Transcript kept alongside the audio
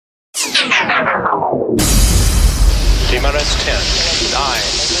T-minus 10, 9,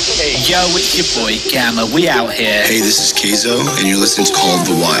 8. Yo, it's your boy Gamma. We out here. Hey, this is Keizo, and you're listening to Call of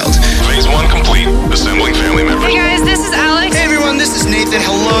the Wild. Phase 1 complete. Assembling family members. Hey guys, this is Alex. Hey everyone, this is Nathan.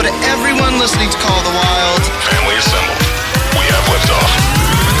 Hello to everyone listening to Call of the Wild. Family assembled. We have liftoff.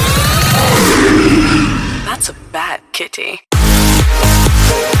 That's a bad kitty.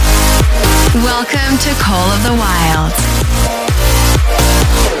 Welcome to Call of the Wild.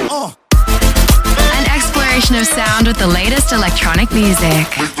 An exploration of sound with the latest electronic music.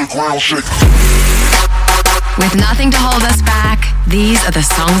 With nothing to hold us back, these are the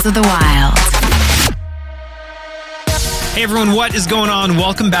songs of the wild. Hey everyone, what is going on?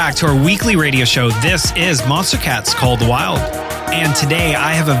 Welcome back to our weekly radio show. This is Monstercat's Call of the Wild. And today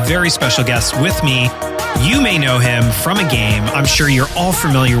I have a very special guest with me. You may know him from a game I'm sure you're all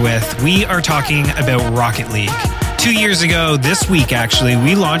familiar with. We are talking about Rocket League. 2 years ago, this week actually,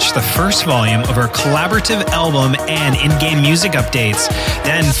 we launched the first volume of our collaborative album and in-game music updates.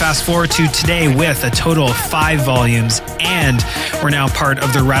 Then fast forward to today with a total of 5 volumes, and we're now part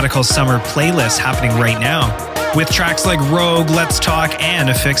of the Radical Summer playlist happening right now, with tracks like Rogue, Let's Talk, and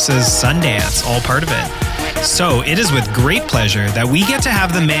Affix's Sundance, all part of it. So it is with great pleasure that we get to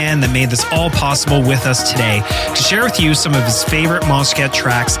have the man that made this all possible with us today to share with you some of his favorite Monstercat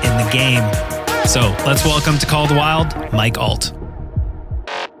tracks in the game. So let's welcome to Call of the Wild, Mike Ault.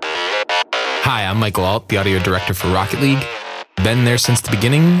 Hi, I'm Michael Ault, the audio director for Rocket League. Been there since the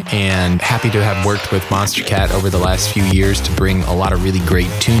beginning and happy to have worked with Monstercat over the last few years to bring a lot of really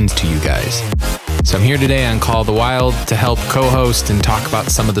great tunes to you guys. So I'm here today on Call of the Wild to help co-host and talk about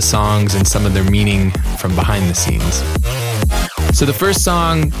some of the songs and some of their meaning from behind the scenes. So the first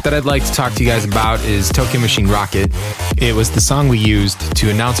song that I'd like to talk to you guys about is Tokyo Machine Rocket. It was the song we used to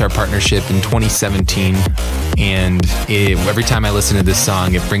announce our partnership in 2017, and every time I listen to this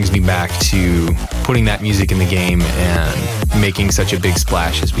song, it brings me back to putting that music in the game and making such a big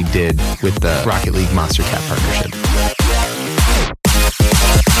splash as we did with the Rocket League Monstercat partnership.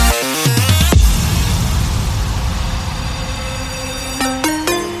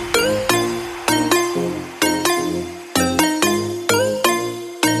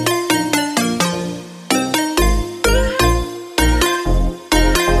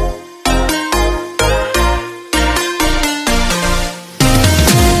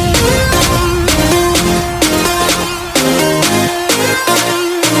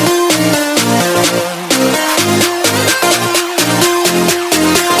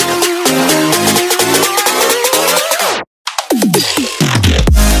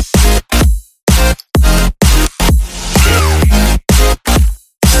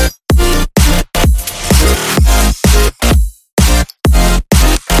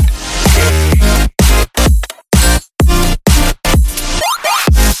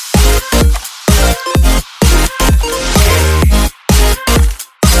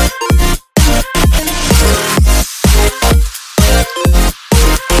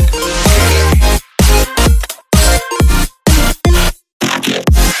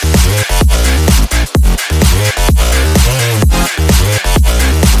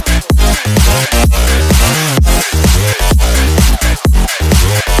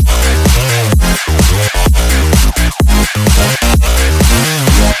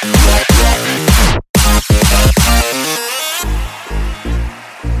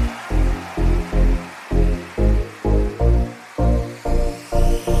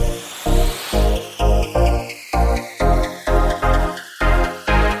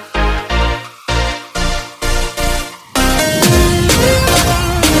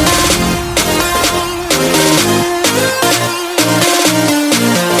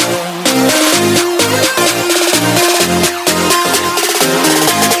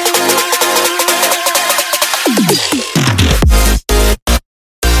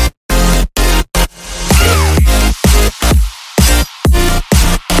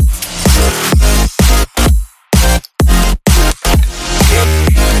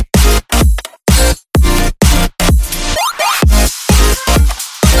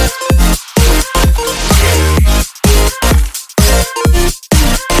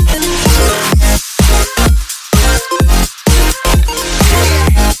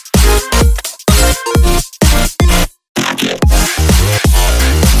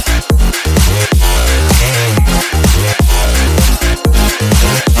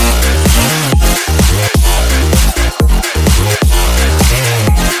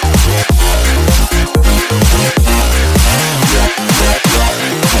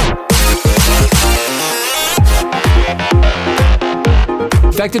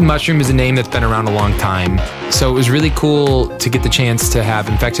 Infected Mushroom is a name that's been around a long time, so it was really cool to get the chance to have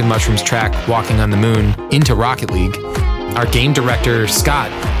Infected Mushroom's track Walking on the Moon into Rocket League. Our game director,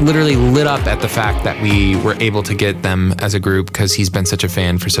 Scott, literally lit up at the fact that we were able to get them as a group because he's been such a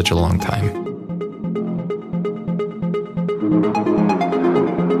fan for such a long time.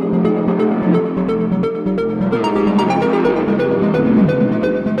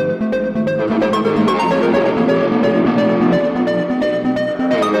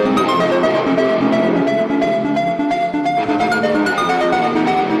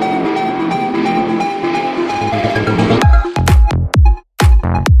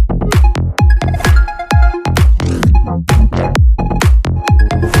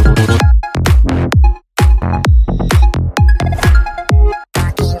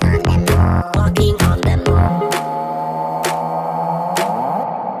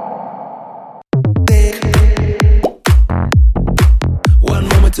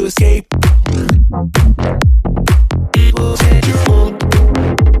 To escape.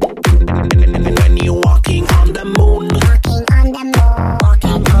 When you're walking on the moon,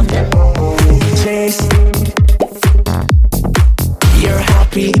 walking on the moon, chase your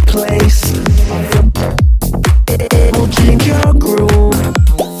happy place. It will change your groove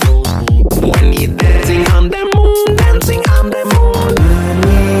when you're dancing on the moon, dancing on the moon. When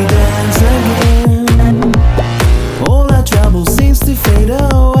we dance again, all our trouble seems to fade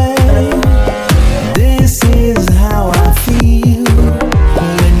away. This is how I feel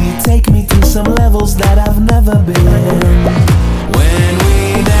when you take me to some levels that I've never been. When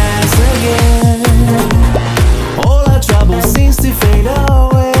we dance again, all our trouble seems to fade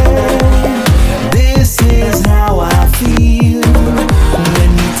away. This is how I feel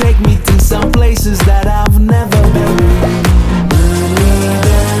when you take me to some places that I've never been. When we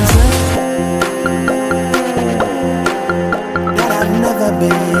dance again, that I've never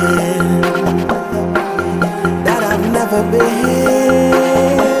been, that I've never been,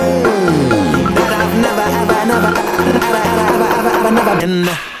 that I've never, ever, never, ever, never been.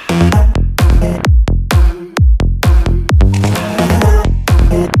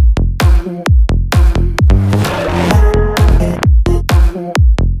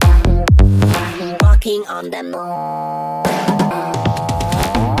 Walking on the moon.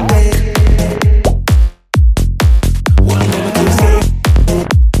 One moment to escape.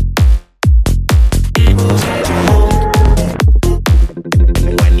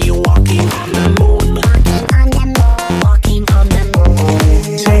 When you're walking on the moon, walking on the moon,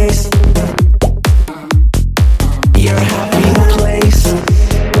 chase your happy place.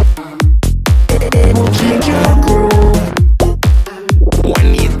 It will change your groove when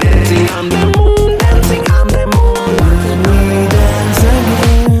you're dancing on the moon, dancing on the moon. When we dance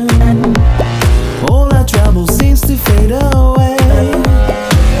again, all our trouble seems to fade away.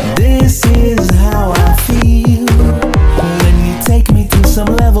 This is how I feel when you take me to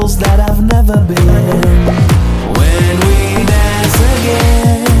some levels that I've never been. When we dance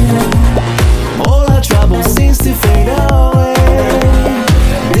again, all our trouble seems to fade away.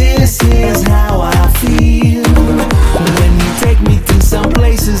 This is how I feel when you take me to some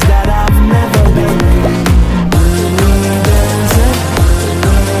places that I've never been. When we dance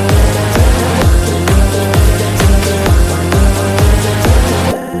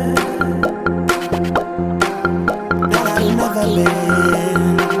that I've never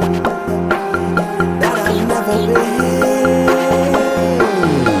been, that I've never been.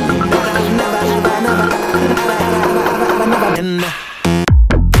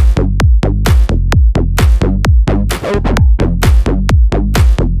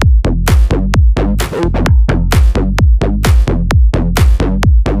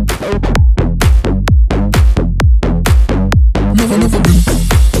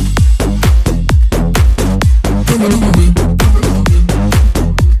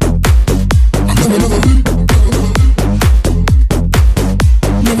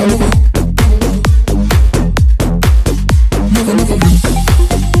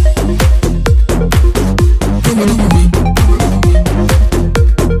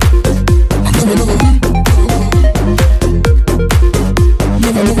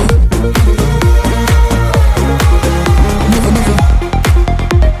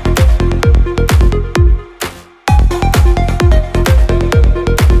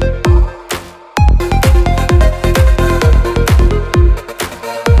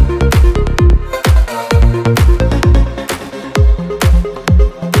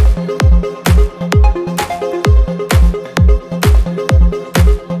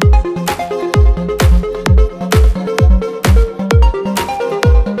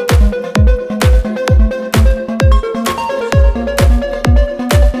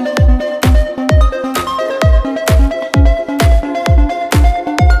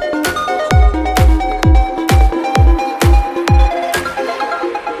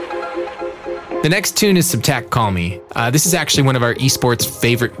 The next tune is Subtact Call Me. This is actually one of our esports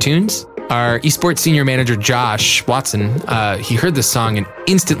favorite tunes. Our esports senior manager, Josh Watson, he heard this song and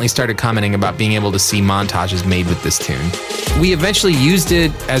instantly started commenting about being able to see montages made with this tune. We eventually used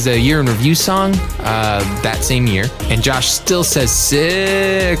it as a year in review song that same year, and Josh still says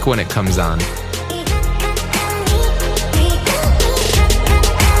sick when it comes on.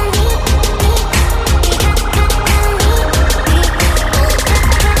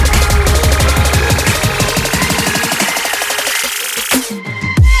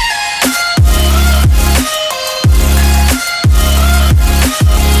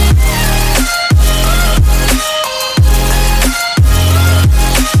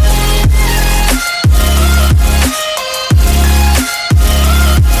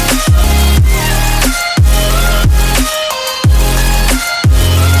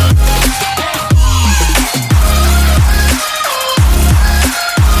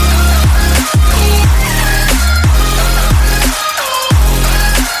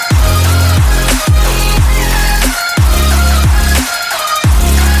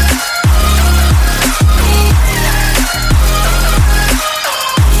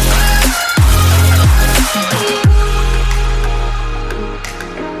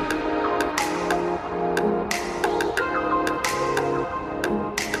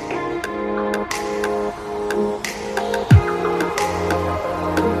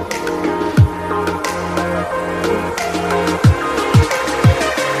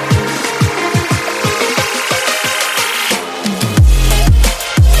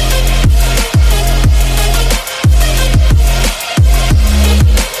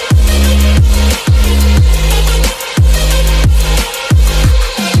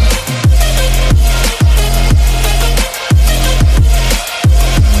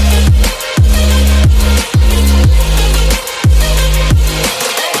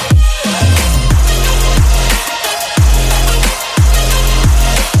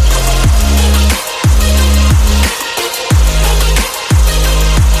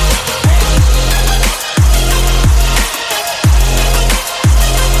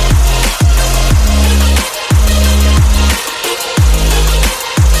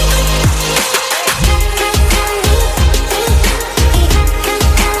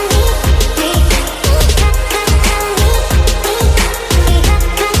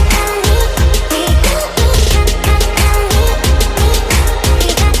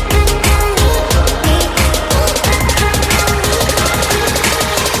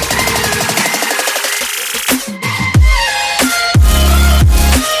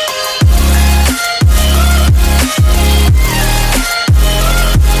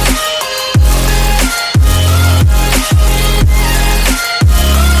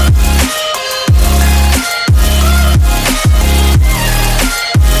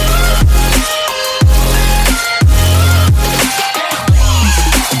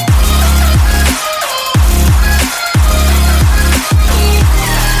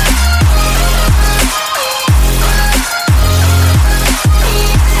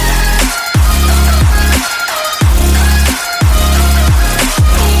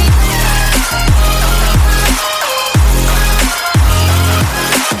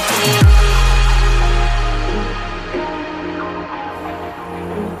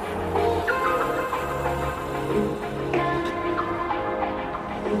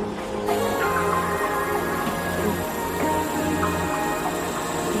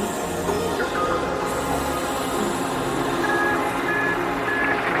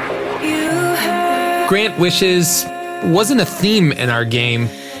 Grant Wishes wasn't a theme in our game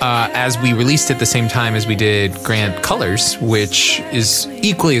as we released it the same time as we did Grant Colors, which is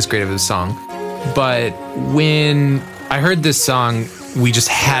equally as great of a song. But when I heard this song, we just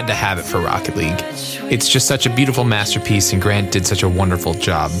had to have it for Rocket League. It's just such a beautiful masterpiece, and Grant did such a wonderful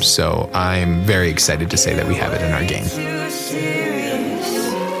job. So I'm very excited to say that we have it in our game.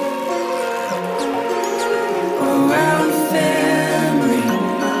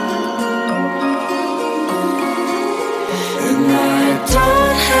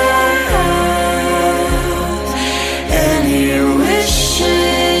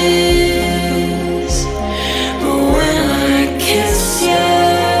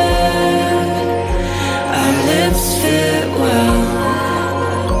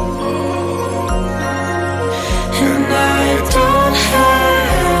 And I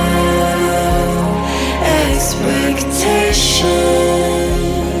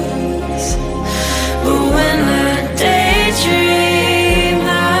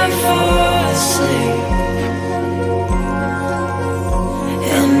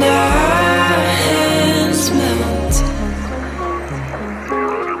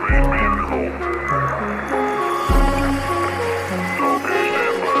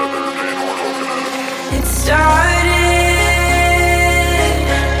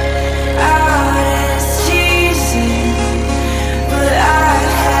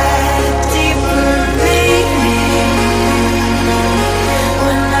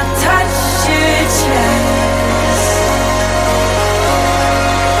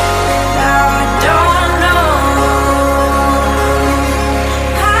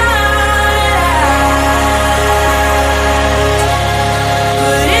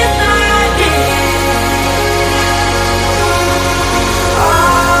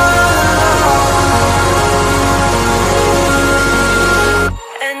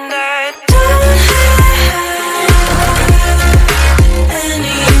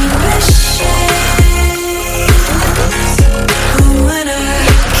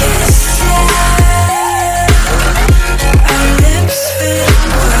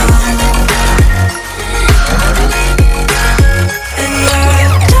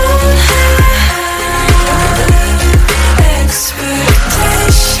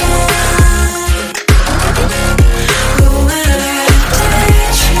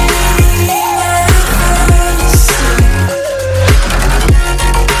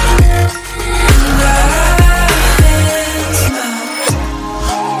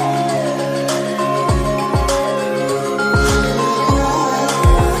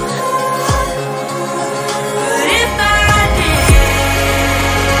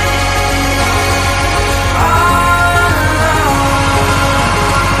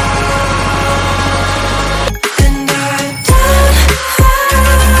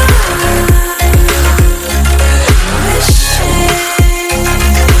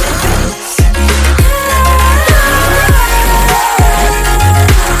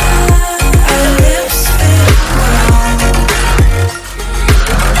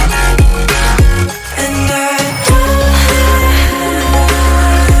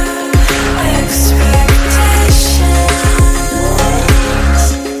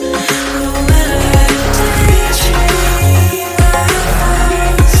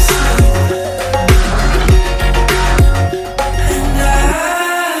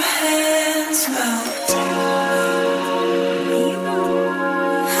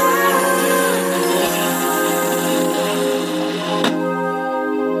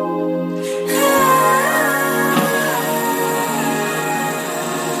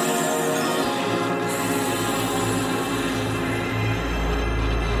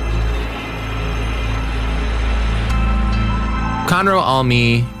Conroe All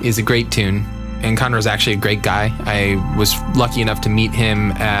Me is a great tune, and Conroe's actually a great guy. I was lucky enough to meet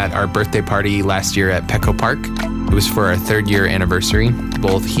him at our birthday party last year at Petco Park. It was for our 3rd year anniversary.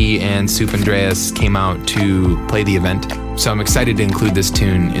 Both he and Soup Andreas came out to play the event, so I'm excited to include this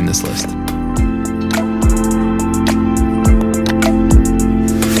tune in this list.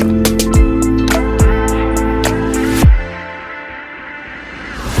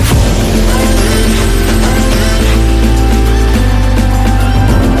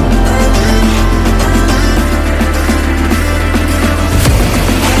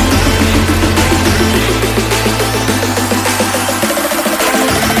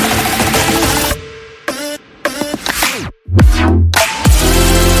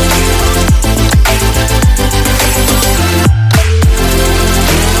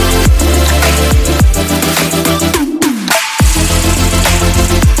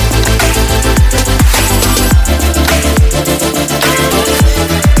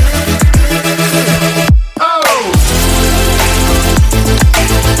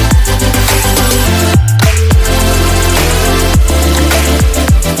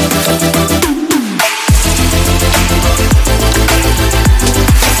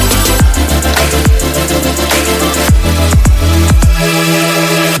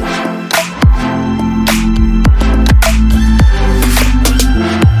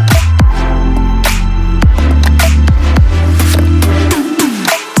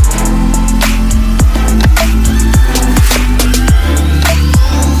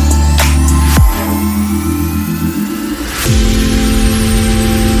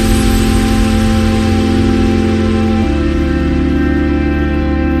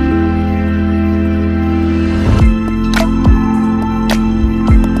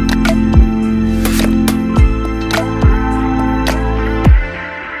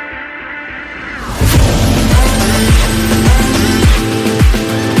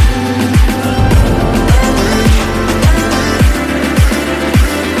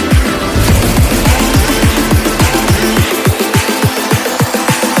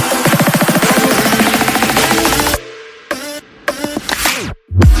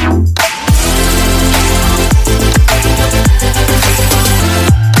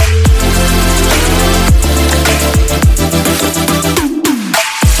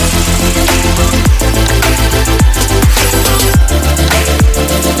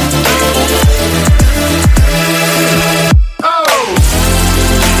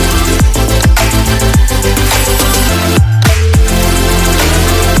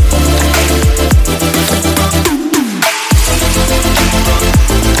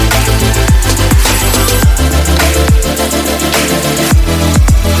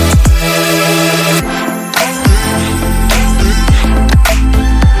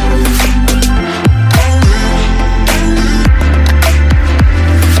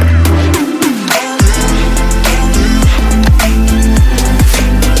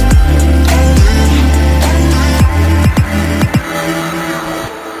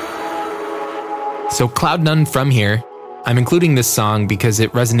 So Cloud None from here, I'm including this song because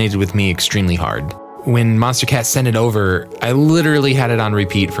it resonated with me extremely hard. When Monstercat sent it over, I literally had it on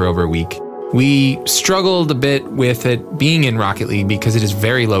repeat for over a week. We struggled a bit with it being in Rocket League because it is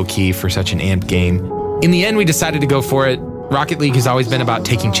very low key for such an amped game. In the end, we decided to go for it. Rocket League has always been about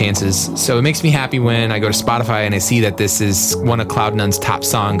taking chances, so it makes me happy when I go to Spotify and I see that this is one of Cloud None's top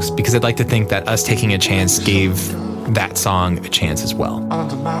songs, because I'd like to think that us taking a chance gave that song a chance as well.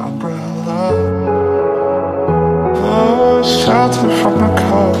 Under my umbrella, oh, shelter from the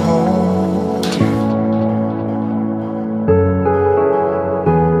cold.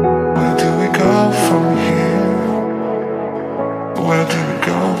 Where do we go from here? Where do we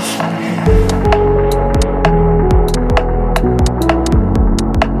go from here?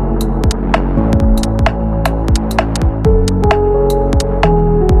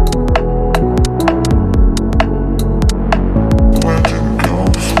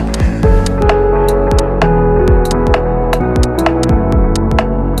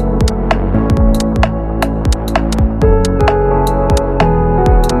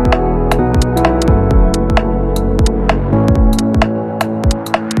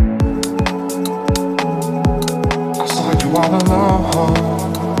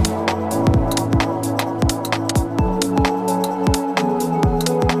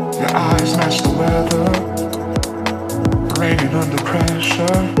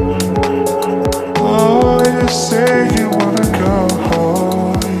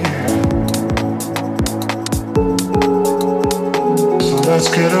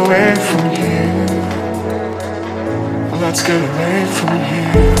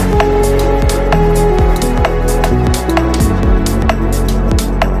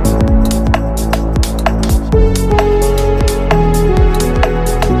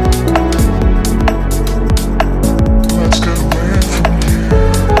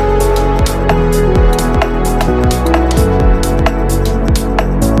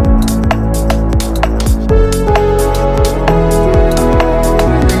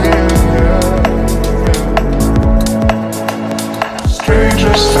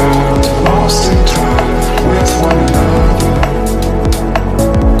 Strangers found lost in time with one another.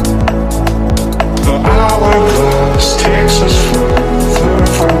 The hourglass takes us further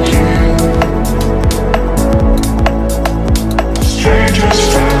from here. Strangers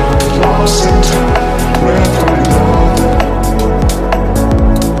found lost in time with one another.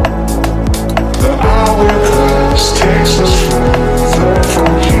 The hourglass takes us further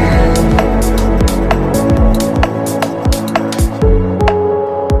from here.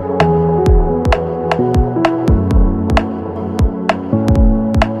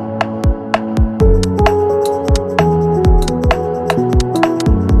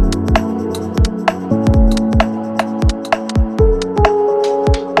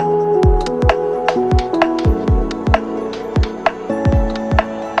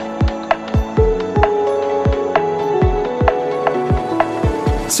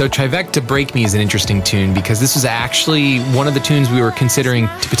 So Trivecta Break Me is an interesting tune because this was actually one of the tunes we were considering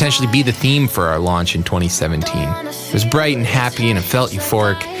to potentially be the theme for our launch in 2017. It was bright and happy and it felt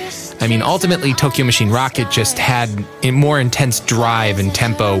euphoric. I mean, ultimately, Tokyo Machine Rocket just had a more intense drive and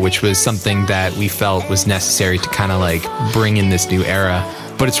tempo, which was something that we felt was necessary to kind of like bring in this new era.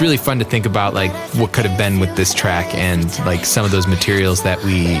 But it's really fun to think about like what could have been with this track and like some of those materials that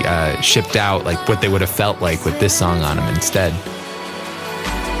we shipped out, like what they would have felt like with this song on them instead.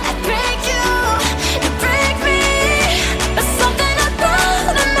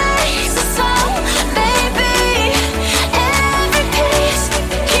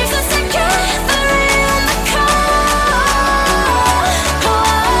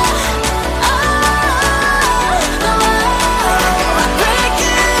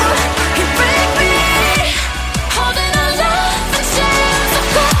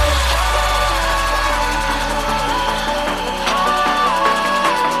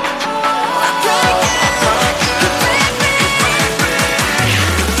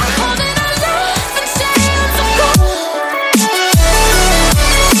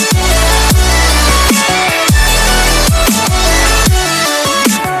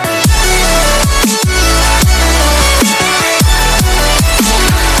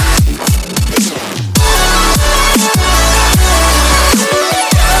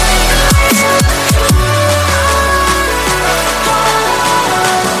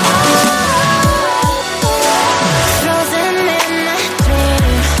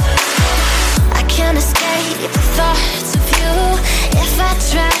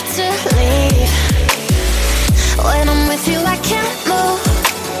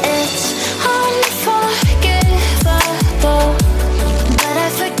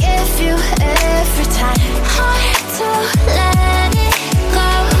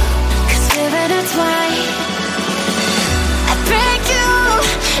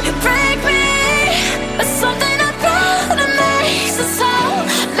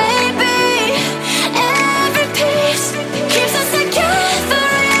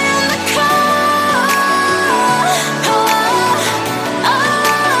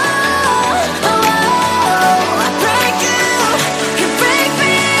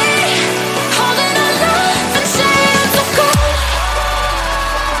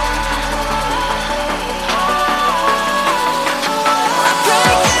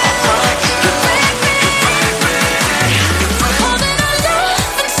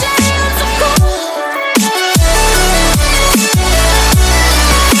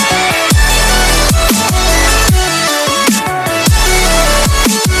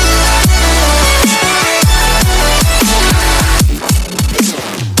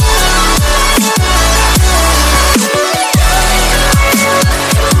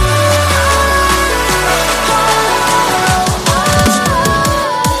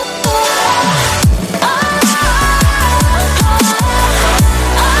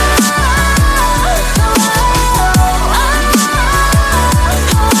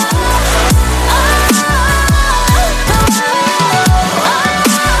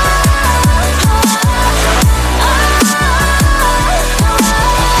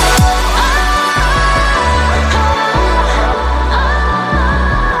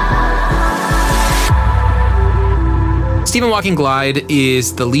 Stephen Walking Glide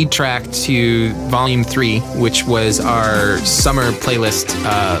is the lead track to Volume 3, which was our summer playlist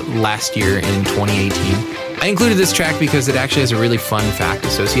last year in 2018. I included this track because it actually has a really fun fact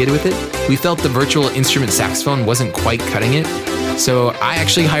associated with it. We felt the virtual instrument saxophone wasn't quite cutting it, so I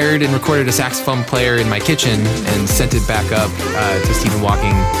actually hired and recorded a saxophone player in my kitchen and sent it back up to Stephen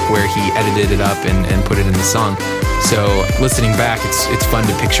Walking, where he edited it up and put it in the song. So listening back, it's fun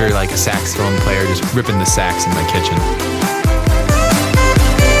to picture like a saxophone player just ripping the sax in my kitchen.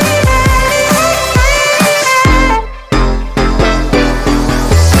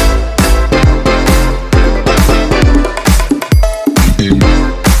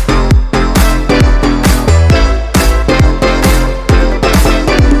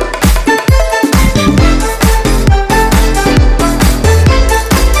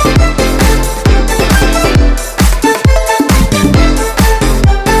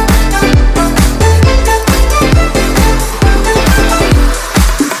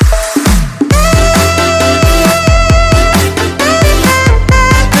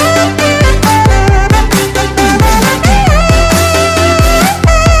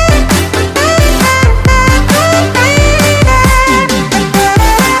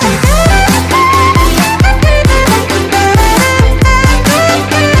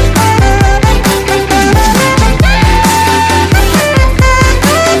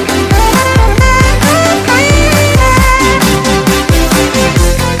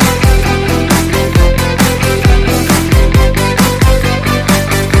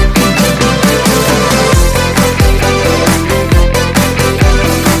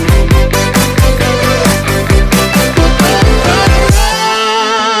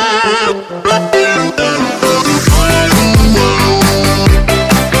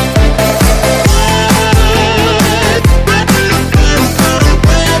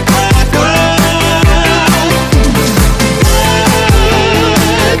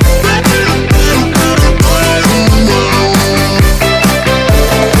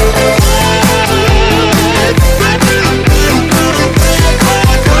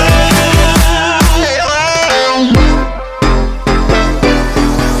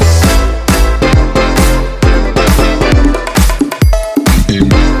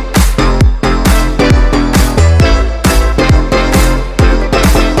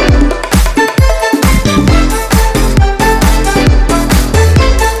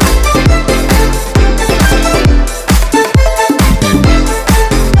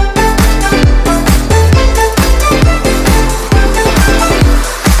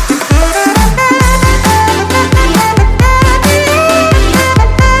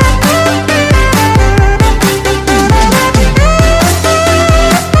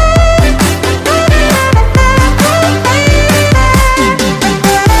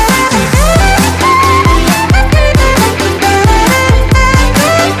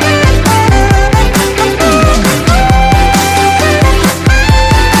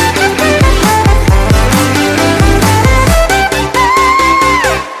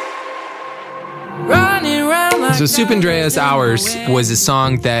 So Soup Andrea's Hours was a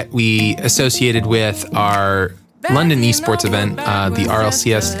song that we associated with our London esports event, the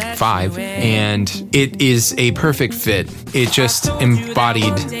RLCS 5, and it is a perfect fit. It just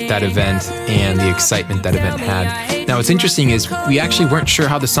embodied that event and the excitement that event had. Now, what's interesting is we actually weren't sure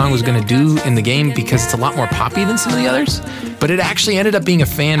how the song was going to do in the game because it's a lot more poppy than some of the others, but it actually ended up being a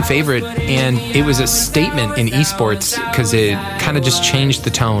fan favorite, and it was a statement in esports because it kind of just changed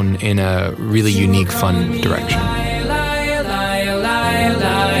the tone in a really unique, fun direction.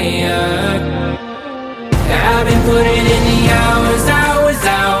 I've been putting in the hours I was,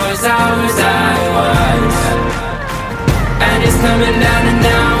 and it's coming down to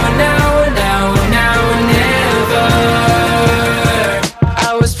now and never. I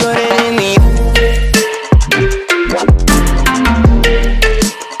was putting in the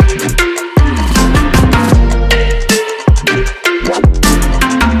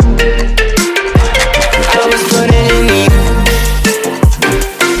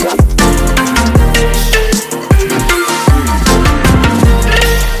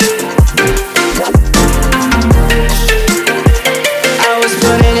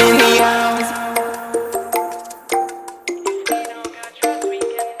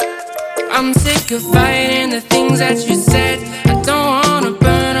I'm sick of fighting the things that you said. I don't wanna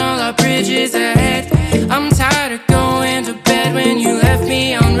burn all our bridges ahead. I'm tired of going to bed when you left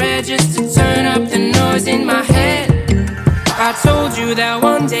me on red just to turn up the noise in my head. I told you that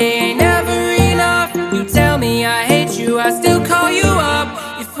one day ain't never enough. You tell me I hate you, I still call you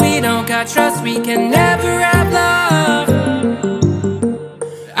up. If we don't got trust, we can never have love.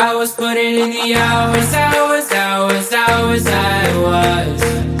 I was putting in the hours I was.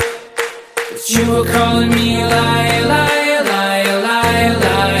 You were calling me a liar, liar, liar, liar,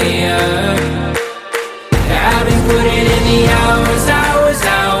 liar. I've been putting in the hours I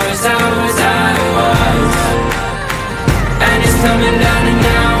was. And it's coming down to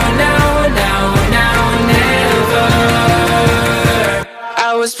now and never.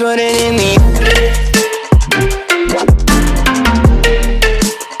 I was putting in the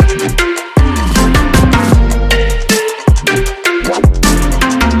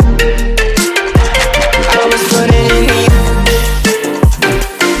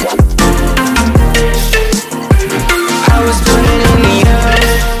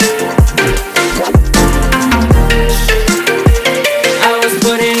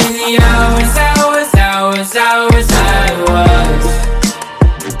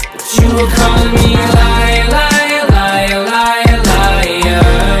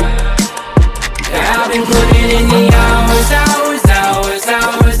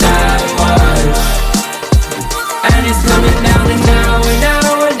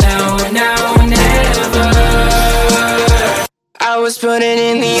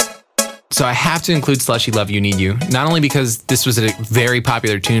So I have to include Slushy Love You Need You, not only because this was a very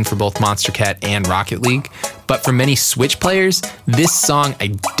popular tune for both Monstercat and Rocket League, but for many Switch players, this song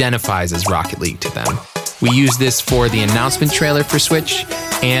identifies as Rocket League to them. We used this for the announcement trailer for Switch,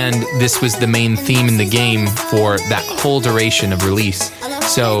 and this was the main theme in the game for that whole duration of release.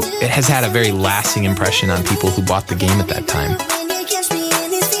 So it has had a very lasting impression on people who bought the game at that time.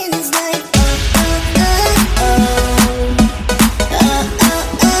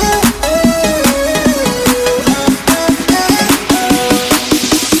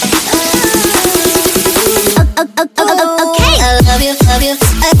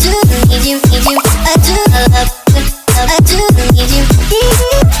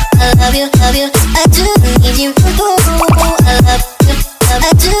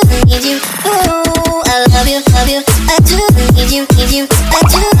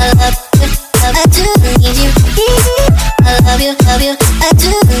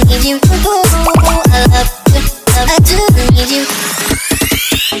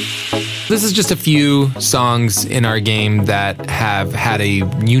 This is just a few songs in our game that have had a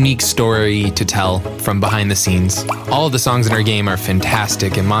unique story to tell from behind the scenes. All of the songs in our game are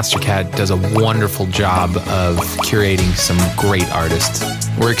fantastic, and Monstercat does a wonderful job of curating some great artists.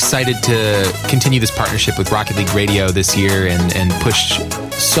 We're excited to continue this partnership with Rocket League Radio this year and push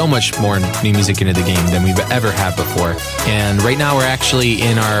so much more new music into the game than we've ever had before. And right now we're actually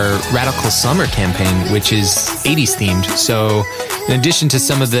in our Radical Summer campaign, which is 80s themed. So in addition to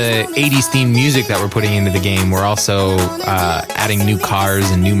some of the 80s themed music that we're putting into the game, we're also adding new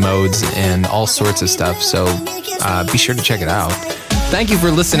cars and new modes and all sorts of stuff. So be sure to check it out. Thank you for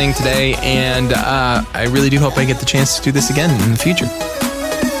listening today, and I really do hope I get the chance to do this again in the future.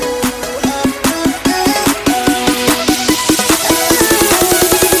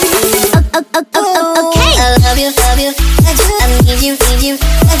 Love you, I do, I need you, I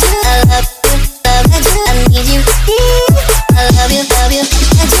love you, I need you.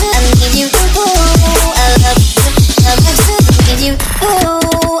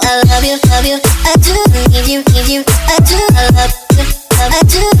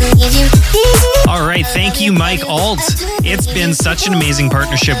 been such an amazing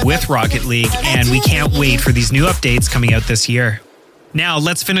partnership with Rocket League, and we can't wait for these new updates coming out this year. Now,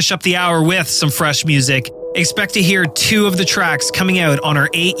 let's finish up the hour with some fresh music. Expect to hear 2 of the tracks coming out on our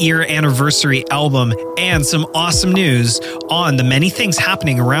 8-year anniversary album and some awesome news on the many things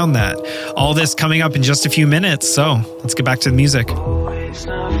happening around that. All this coming up in just a few minutes, so let's get back to the music. It's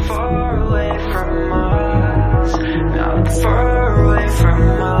not far away from us, not far away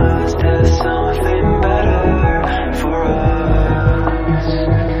from us. There's something better for us.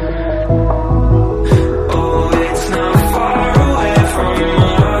 Oh, it's not far away from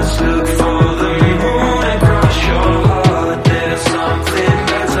us. Look for the moon and cross your heart. There's something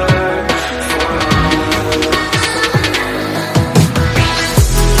better for us.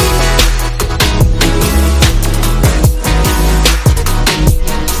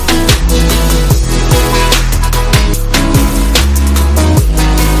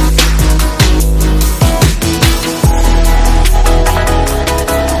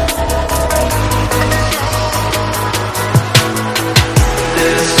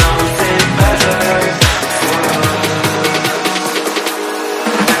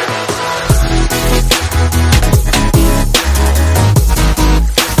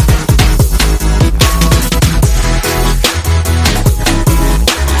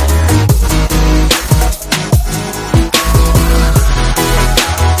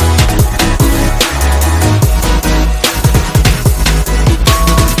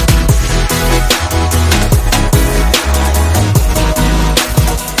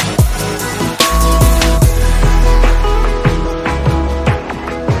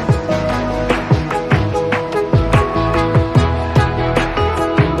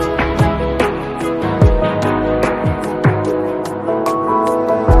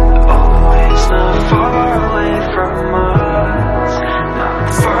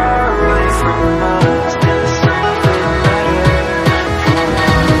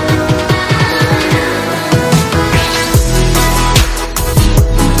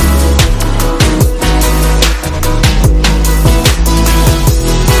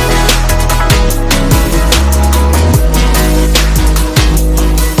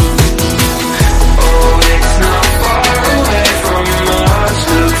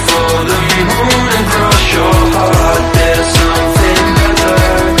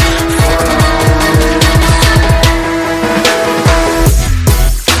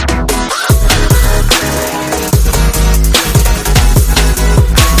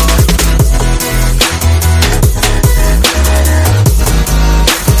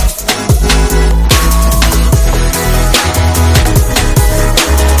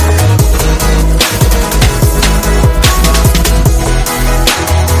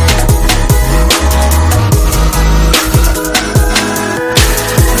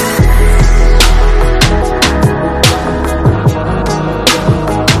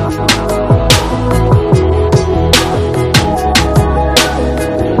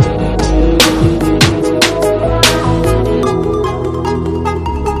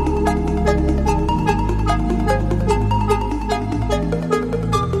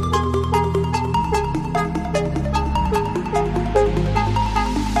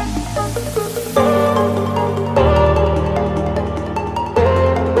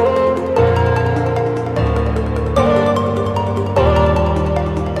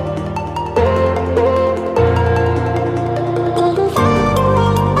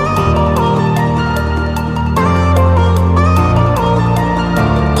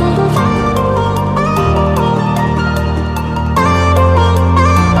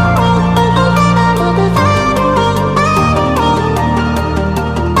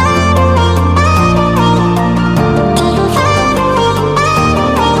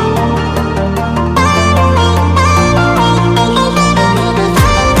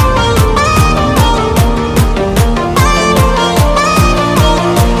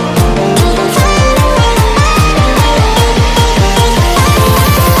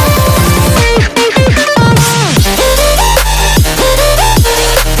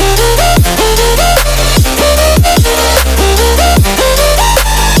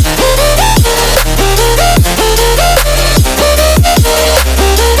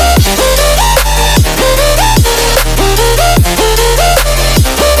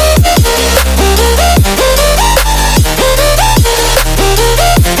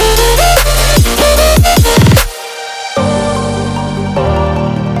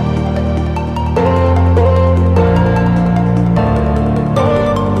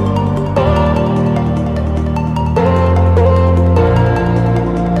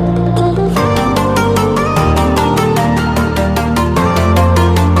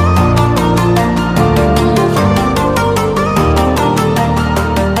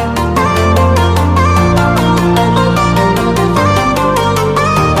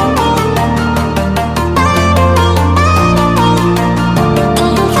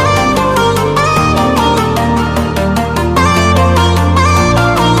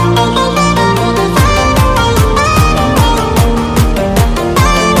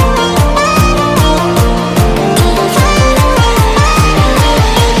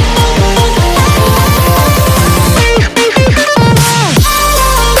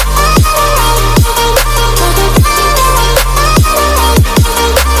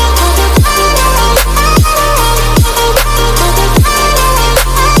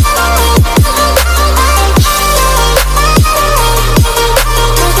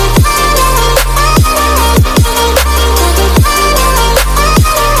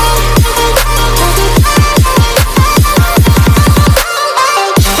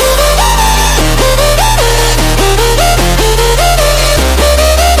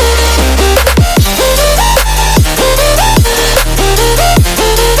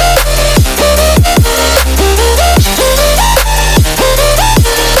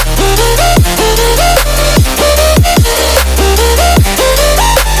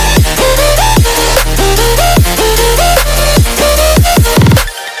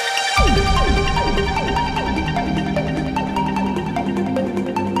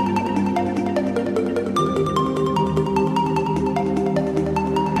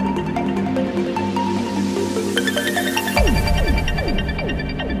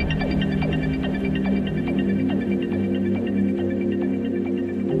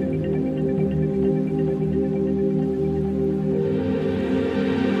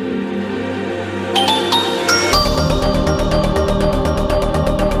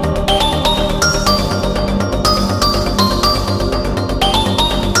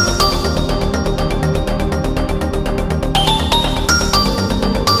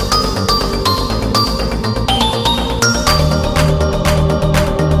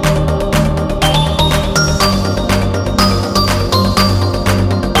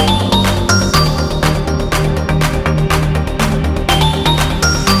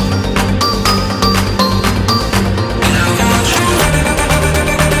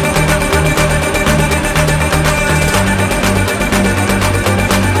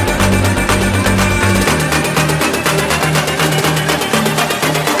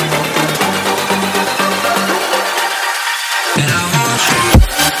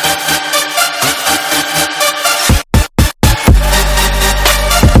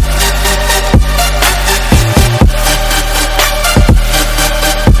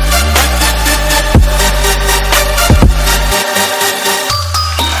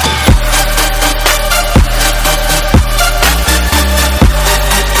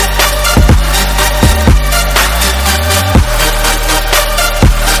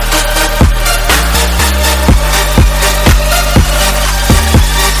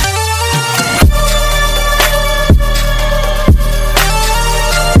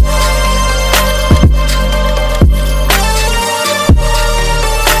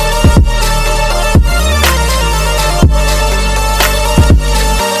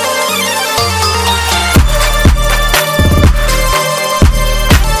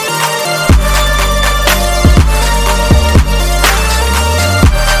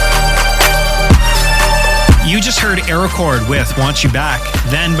 Concord with Want You Back.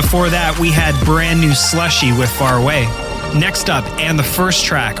 Then before that, we had brand new Slushy with Far Away. Next up, and the first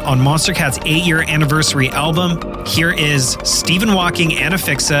track on Monstercat's 8-year anniversary album, here is Stephen Walking and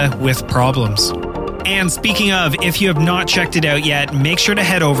Afixa with Problems. And speaking of, if you have not checked it out yet, make sure to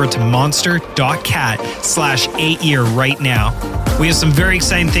head over to monster.cat/8year right now. We have some very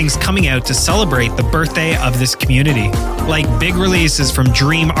exciting things coming out to celebrate the birthday of this community, like big releases from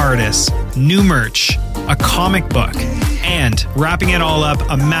Dream Artists, new merch, a comic book, and wrapping it all up,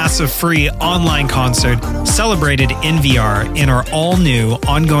 a massive free online concert celebrated in VR in our all-new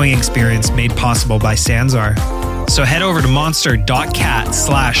ongoing experience made possible by Sanzar. So head over to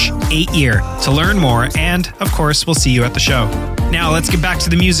monster.cat/8year to learn more, and of course, we'll see you at the show. Now let's get back to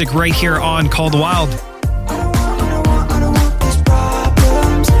the music right here on Call the Wild.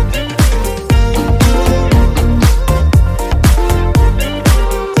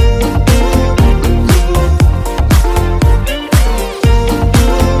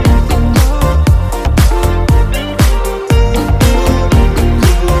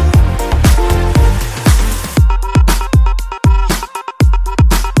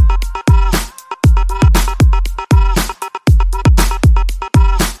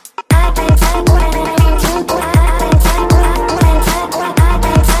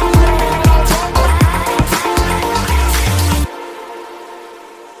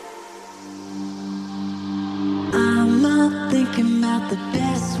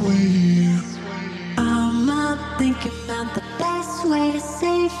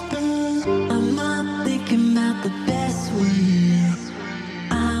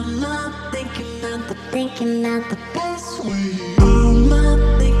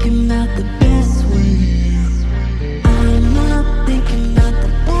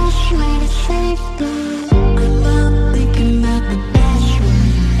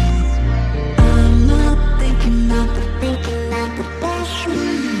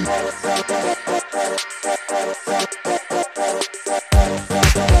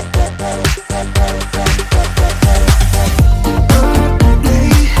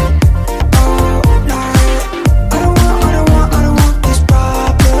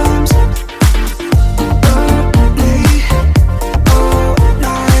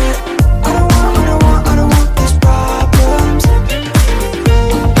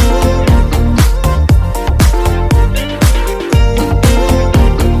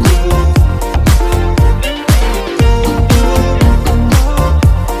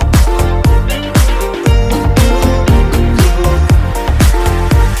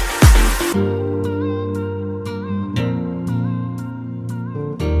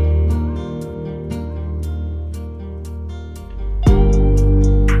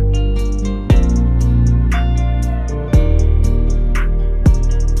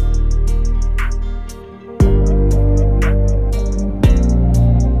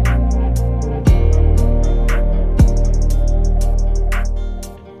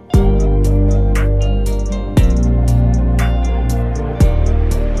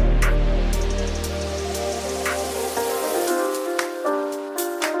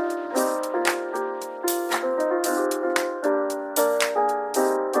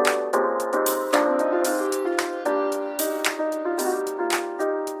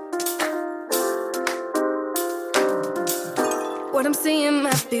 What I'm saying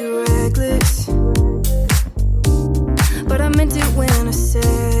might be reckless, but I meant it when I said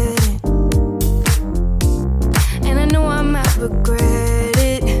it, and I know I might regret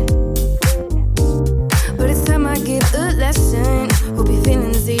it, but it's time I give a lesson. Hope your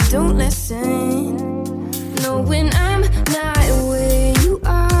feelings, they don't lessen. No, when I'm not where you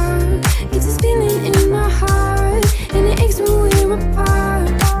are, it's this feeling in my heart, and it aches when we're apart.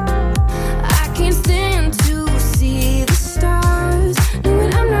 I can't stand to see the stars,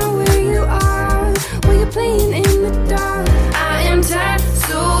 knowing I'm not where you are, while you're playing in the dark. I am tired,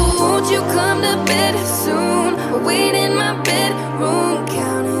 so won't you come to bed soon? I'll wait in my bedroom,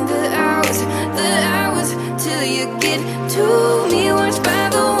 counting the hours till you get to me. Watched by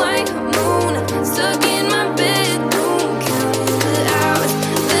the white moon, stuck in my bedroom.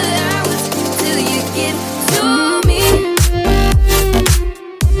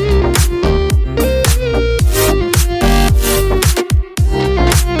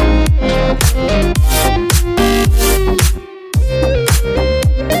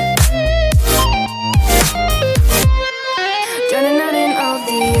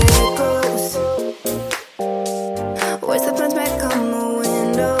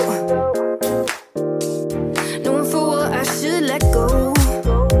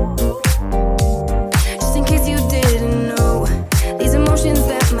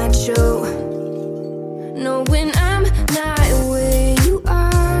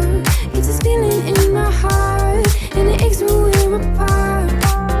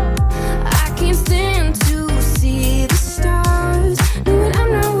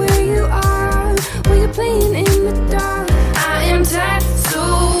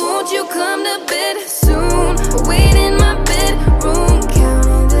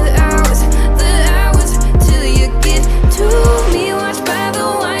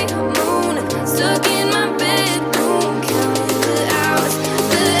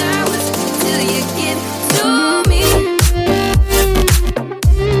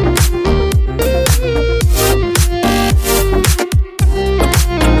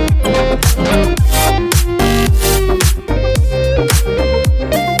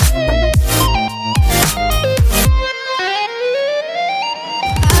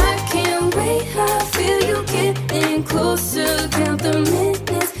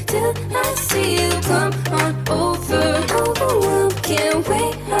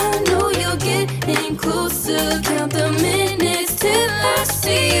 getting closer. Count the minutes till I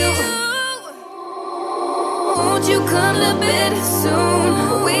see you. Won't you come to bed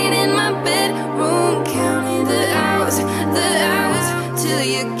soon? Wait in my bedroom, counting the hours till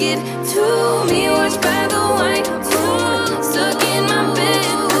you get to me. Watch by the white moon, stuck in my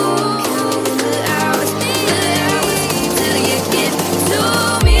bedroom, counting the hours till you get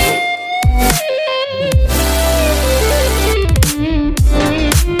to me.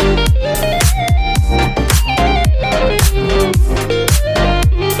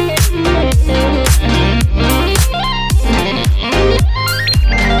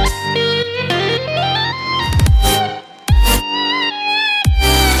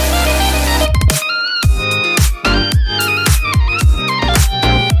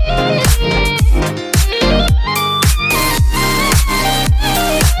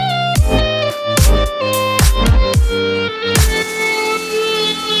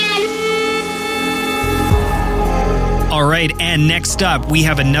 And next up, we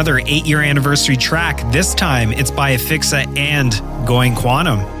have another 8-year anniversary track. This time, it's by Afixa and Going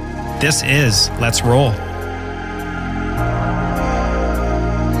Quantum. This is Let's Roll.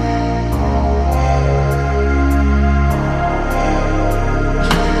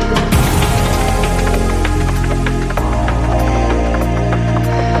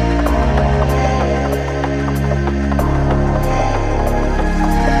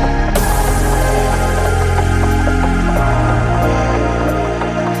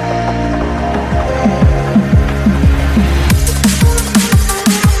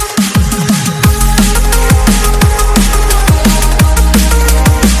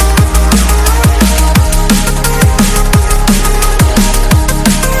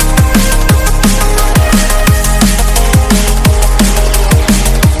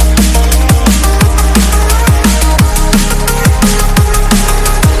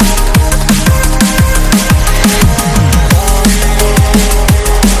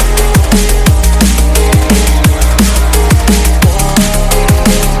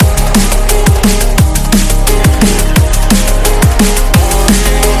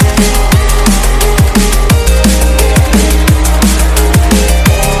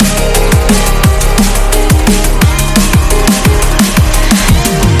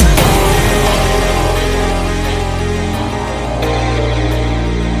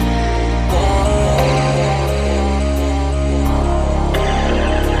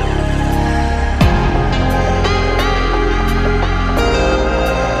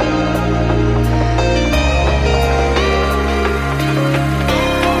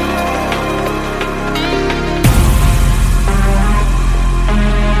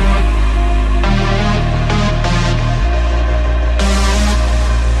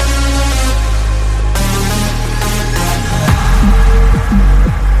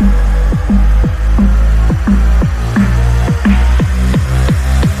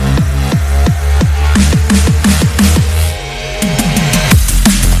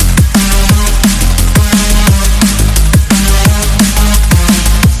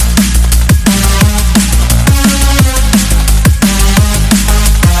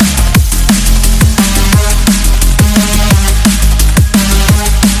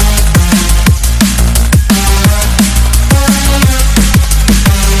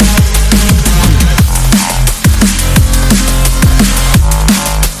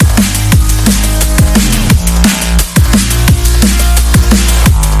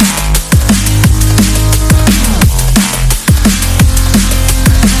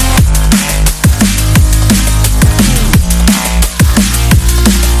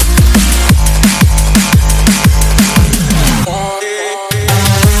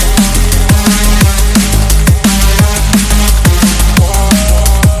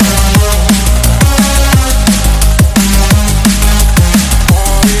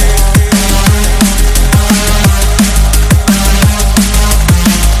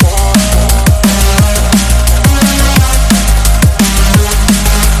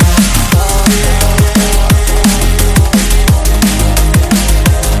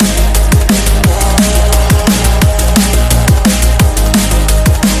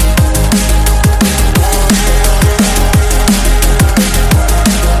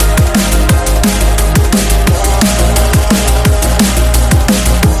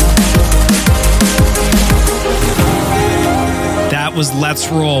 was Let's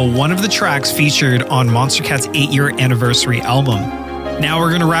Roll, one of the tracks featured on Monstercat's 8-year anniversary album. Now we're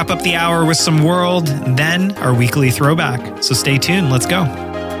going to wrap up the hour with some World, then our weekly throwback. So stay tuned. Let's go.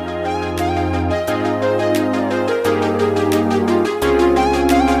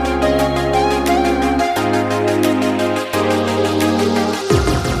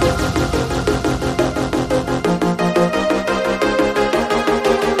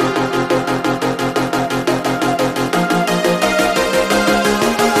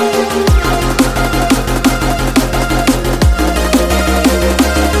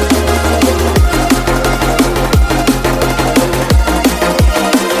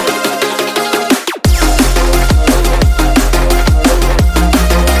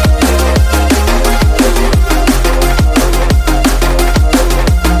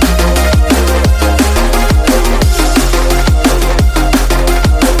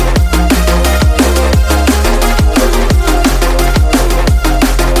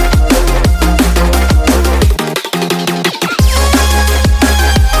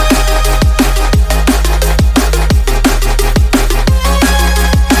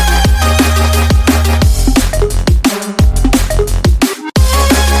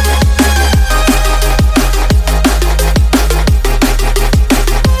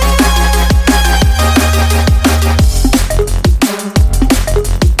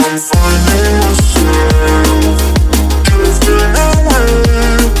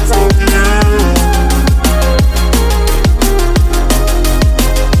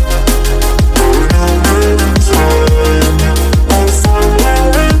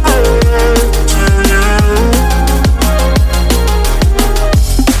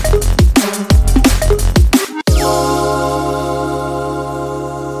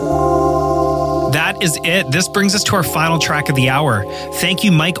 that is it. This brings us to our final track of the hour. Thank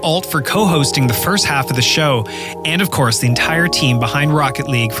you, Mike Ault, for co-hosting the first half of the show, and of course, the entire team behind Rocket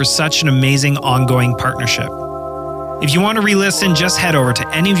League for such an amazing ongoing partnership. If you want to re-listen, just head over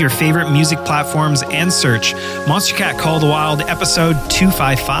to any of your favorite music platforms and search Monstercat Call of the Wild episode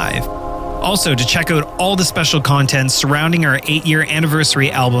 255. Also, to check out all the special content surrounding our 8-year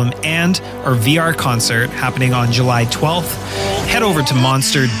anniversary album and our VR concert happening on July 12th, head over to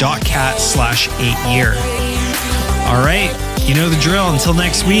monster.cat/8year. All right, you know the drill. Until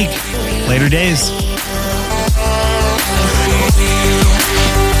next week, later days.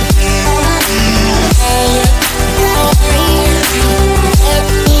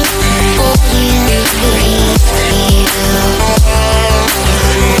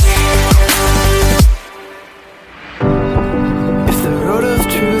 If the road of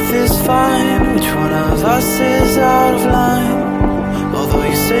truth is fine, which one of us is out of line? Although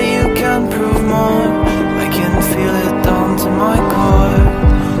you say you can prove more, I can feel it down to my core.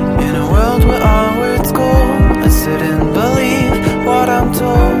 In a world where our words go, I sit and believe what I'm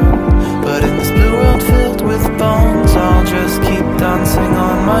told. But in this blue world filled with bones, I'll just keep dancing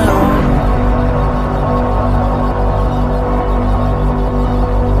on my own.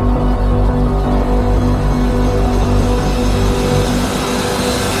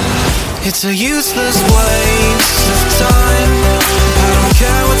 It's a useless waste of time. I don't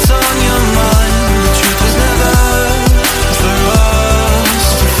care what's on your mind. The truth was never for us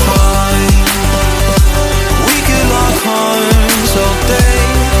to find. We could lock horns all day,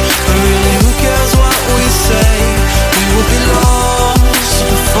 but really who cares what we say? We will be lost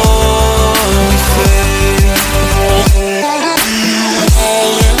before we fade.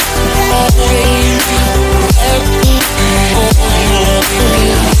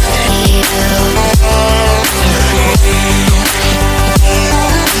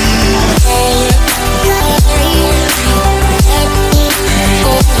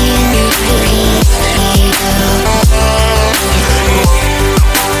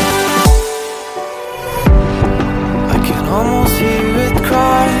 I can almost hear it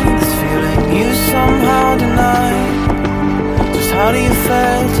cry, this feeling you somehow deny. Just how do you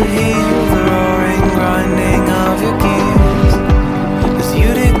fail to heal the roaring grinding of your gears? As you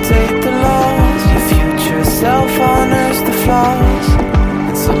dictate the laws, your future self honors the flaws.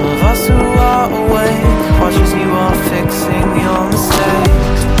 And some of us who are awake watch as you are fixing your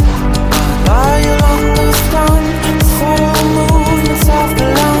mistakes. Lie along the stand, the subtle movements of the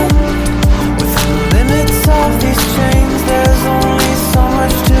land. Within the limits of these chains, there's only so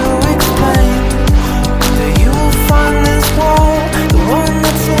much to explain. That you will find this wall, the one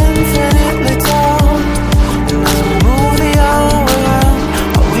that's infinitely tall. And as we move the hour around,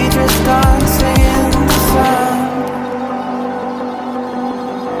 are we just dancing in the sand?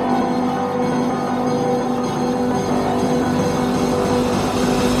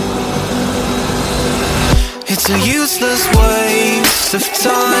 It's a useless waste of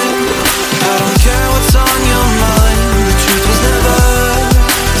time. I don't care what's on your